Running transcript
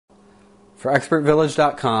For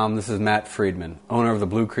ExpertVillage.com, this is Matt Friedman, owner of the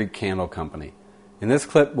Blue Creek Candle Company. In this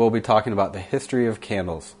clip, we'll be talking about the history of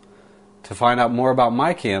candles. To find out more about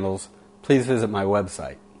my candles, please visit my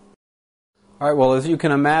website. Alright, well, as you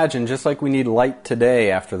can imagine, just like we need light today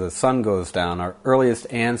after the sun goes down, our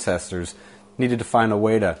earliest ancestors needed to find a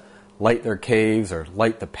way to light their caves or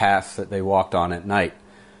light the paths that they walked on at night.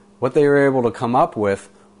 What they were able to come up with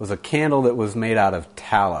was a candle that was made out of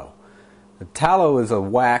tallow. The tallow is a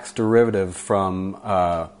wax derivative from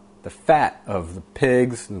the fat of the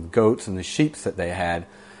pigs and the goats and the sheep that they had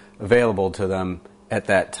available to them at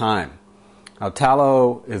that time. Now,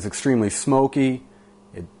 tallow is extremely smoky,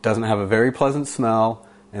 it doesn't have a very pleasant smell,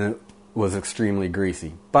 and it was extremely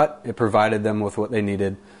greasy. But it provided them with what they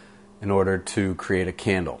needed in order to create a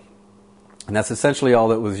candle. And that's essentially all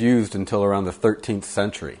that was used until around the 13th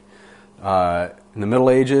century. In the Middle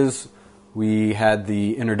Ages, we had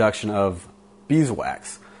the introduction of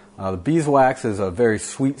beeswax. The beeswax is a very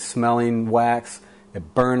sweet-smelling wax.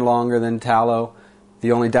 It burned longer than tallow.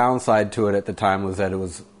 The only downside to it at the time was that it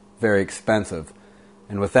was very expensive.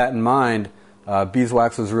 And with that in mind,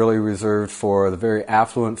 beeswax was really reserved for the very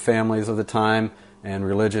affluent families of the time and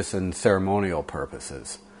religious and ceremonial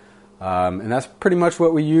purposes. And that's pretty much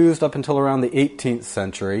what we used up until around the 18th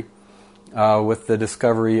century with the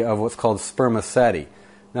discovery of what's called spermaceti.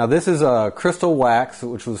 Now, this is a crystal wax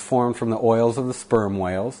which was formed from the oils of the sperm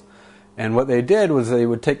whales. And what they did was they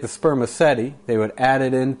would take the spermaceti, they would add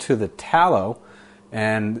it into the tallow,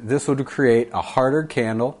 and this would create a harder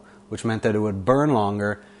candle, which meant that it would burn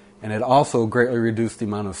longer, and it also greatly reduced the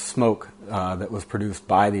amount of smoke that was produced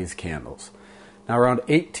by these candles. Now, around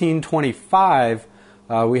 1825,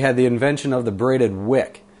 we had the invention of the braided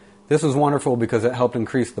wick. This was wonderful because it helped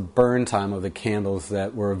increase the burn time of the candles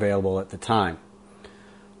that were available at the time.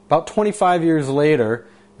 About 25 years later,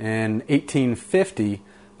 in 1850,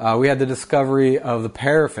 we had the discovery of the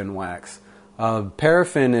paraffin wax.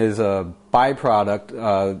 Paraffin is a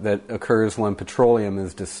byproduct that occurs when petroleum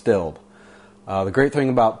is distilled. The great thing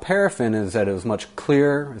about paraffin is that it was much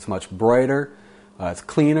clearer, it's much brighter, it's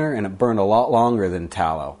cleaner, and it burned a lot longer than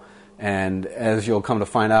tallow. And as you'll come to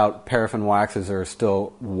find out, paraffin waxes are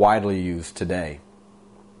still widely used today.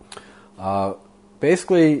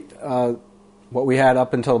 Basically, what we had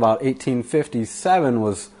up until about 1857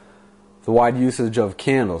 was the wide usage of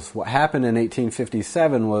candles. What happened in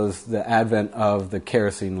 1857 was the advent of the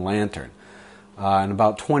kerosene lantern. And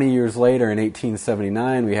about 20 years later, in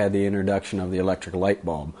 1879, we had the introduction of the electric light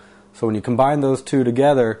bulb. So when you combine those two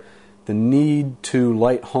together, the need to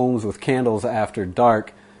light homes with candles after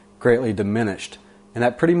dark greatly diminished. And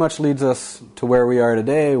that pretty much leads us to where we are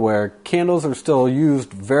today, where candles are still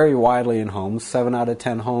used very widely in homes. 7 out of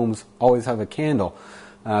 10 homes always have a candle.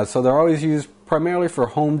 So they're always used primarily for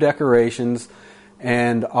home decorations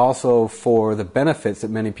and also for the benefits that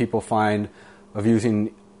many people find of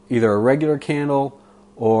using either a regular candle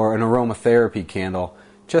or an aromatherapy candle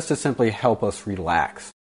just to simply help us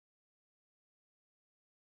relax.